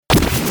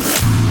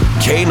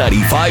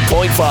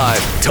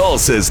K95.5,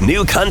 Tulsa's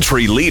new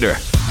country leader.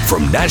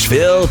 From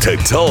Nashville to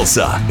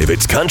Tulsa, if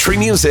it's country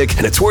music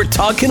and it's worth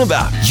talking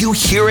about, you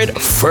hear it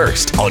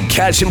first on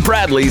Cash and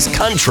Bradley's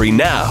Country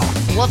Now.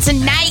 Well,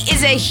 tonight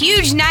is a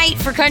huge night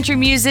for country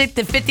music.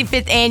 The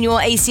 55th annual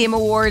ACM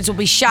Awards will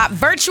be shot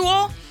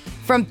virtual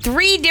from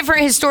 3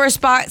 different historic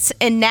spots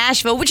in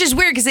Nashville, which is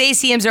weird because the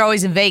ACMs are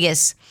always in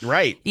Vegas.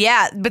 Right.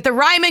 Yeah, but the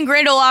Ryman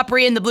Grand Ole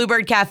Opry and the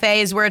Bluebird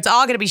Cafe is where it's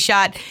all going to be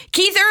shot.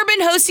 Keith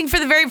Urban hosting for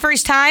the very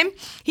first time.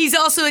 He's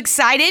also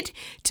excited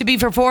to be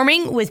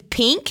performing with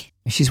Pink.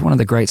 She's one of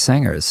the great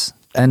singers.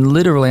 And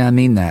literally, I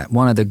mean that.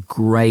 One of the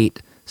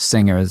great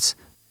singers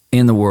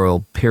in the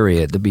world,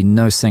 period. There'd be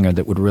no singer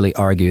that would really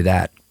argue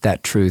that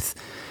truth.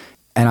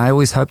 And I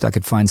always hoped I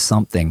could find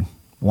something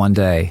one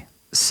day.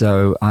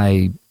 So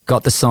I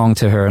got the song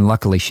to her, and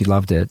luckily she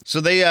loved it. So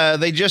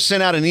they just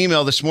sent out an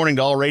email this morning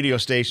to all radio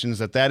stations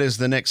that is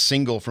the next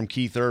single from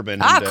Keith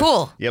Urban.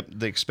 Cool. Yep,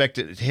 they expect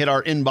it to hit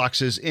our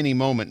inboxes any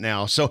moment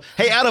now. So,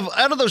 hey, out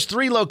of those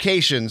 3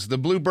 locations, the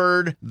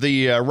Bluebird,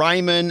 the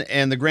Ryman,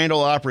 and the Grand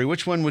Ole Opry,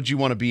 which one would you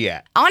want to be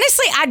at?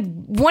 Honestly, I'd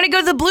want to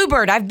go to the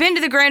Bluebird. I've been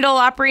to the Grand Ole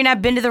Opry and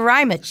I've been to the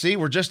Ryman. See,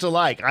 we're just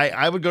alike.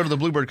 I would go to the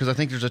Bluebird because I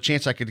think there's a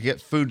chance I could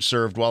get food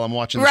served while I'm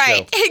watching the show.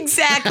 Right,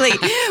 exactly.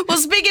 Well,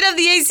 speaking of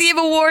the ACM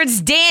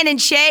Awards, Dan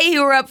and Shay,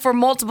 who are up for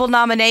multiple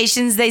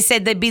nominations, they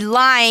said they'd be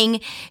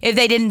lying if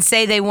they didn't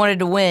say they wanted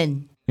to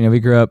win. You know, we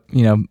grew up,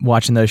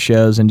 watching those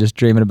shows and just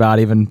dreaming about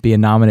even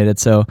being nominated.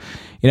 So,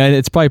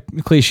 it's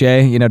probably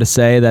cliche, to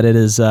say that it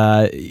is,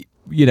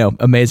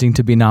 amazing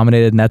to be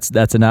nominated, and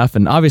that's enough.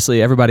 And obviously,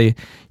 everybody,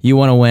 you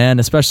want to win,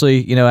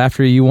 especially,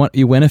 after you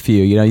win a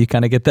few. You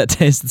kind of get that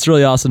taste. It's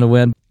really awesome to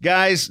win.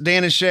 Guys,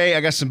 Dan and Shay,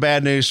 I got some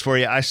bad news for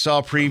you. I saw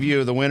a preview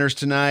of the winners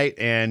tonight,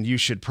 and you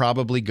should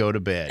probably go to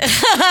bed.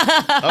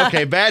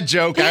 Okay, bad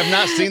joke. I've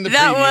not seen the preview.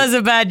 That was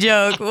a bad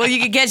joke. Well, you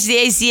can catch the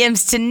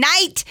ACMs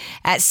tonight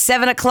at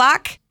 7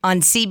 o'clock on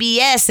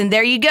CBS. And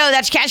there you go.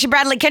 That's Cash and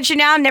Bradley Country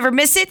Now. Never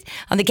miss it.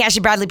 On the Cash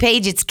and Bradley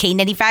page, it's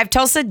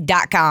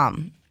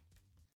K95Tulsa.com.